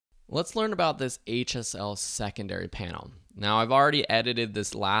Let's learn about this HSL secondary panel. Now I've already edited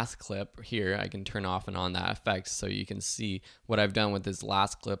this last clip here. I can turn off and on that effect so you can see what I've done with this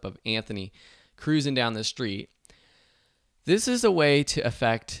last clip of Anthony cruising down the street. This is a way to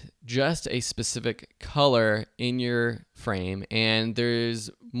affect just a specific color in your frame, and there's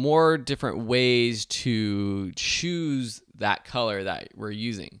more different ways to choose that color that we're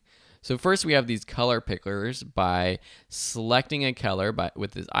using. So first we have these color pickers by selecting a color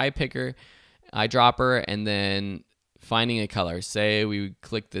with this eye picker, eyedropper, and then finding a color. Say we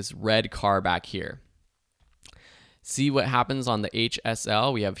click this red car back here. See what happens on the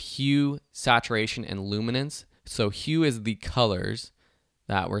HSL. We have hue, saturation, and luminance. So hue is the colors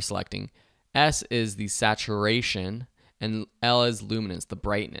that we're selecting. S is the saturation, and L is luminance, the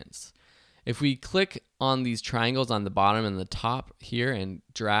brightness. If we click on these triangles on the bottom and the top here and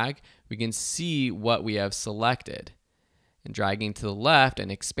drag, we can see what we have selected. And dragging to the left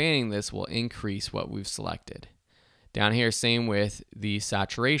and expanding this will increase what we've selected. Down here, same with the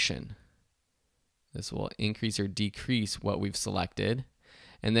saturation. This will increase or decrease what we've selected.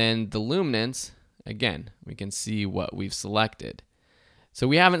 And then the luminance, again, we can see what we've selected. So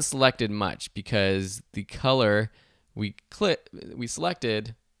we haven't selected much because the color we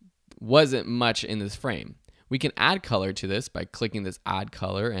selected wasn't much in this frame. We can add color to this by clicking this add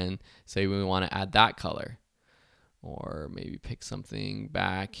color and say we want to add that color, or maybe pick something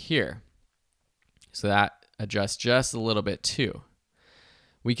back here. So that adjusts just a little bit too.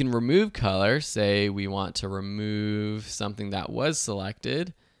 We can remove color. Say we want to remove something that was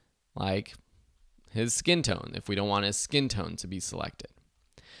selected, like his skin tone, if we don't want his skin tone to be selected.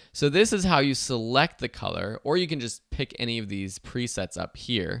 So this is how you select the color, or you can just pick any of these presets up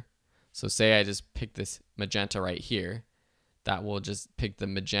here. So say I just pick this magenta right here, that will just pick the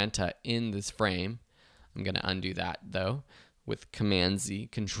magenta in this frame. I'm going to undo that though with Command Z,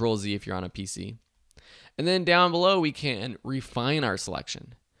 Control Z if you're on a PC. And then down below we can refine our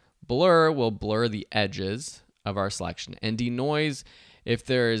selection. Blur will blur the edges of our selection, and denoise, if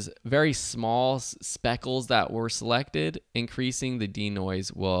there's very small speckles that were selected, increasing the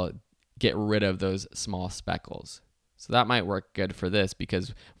denoise will get rid of those small speckles. So that might work good for this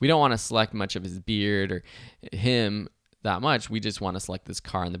because we don't want to select much of his beard or him that much. We just want to select this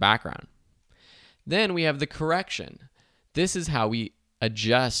car in the background. Then we have the correction. This is how we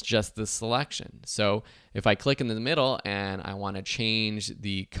adjust just the selection. So if I click in the middle and I want to change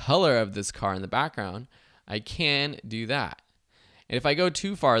the color of this car in the background, I can do that. And if I go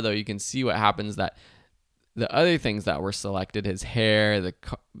too far though, you can see what happens, that the other things that were selected, his hair,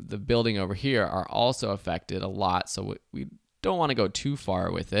 the building over here, are also affected a lot. So we don't want to go too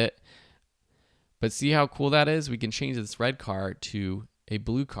far with it. But see how cool that is? We can change this red car to a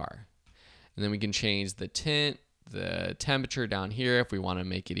blue car. And then we can change the tint, the temperature down here if we want to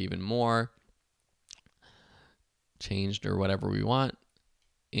make it even more changed or whatever we want.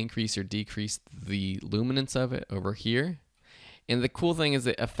 Increase or decrease the luminance of it over here. And the cool thing is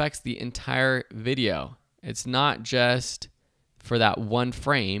it affects the entire video. It's not just for that one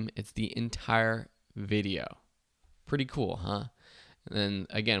frame, it's the entire video. Pretty cool, huh? And then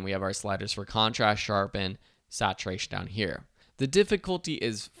again, we have our sliders for contrast, sharpen, saturation down here. The difficulty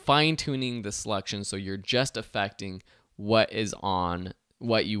is fine-tuning the selection so you're just affecting what is on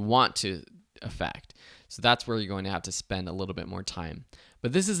what you want to affect. So that's where you're going to have to spend a little bit more time.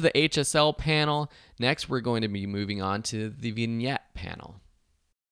 But this is the HSL panel. Next, we're going to be moving on to the vignette panel.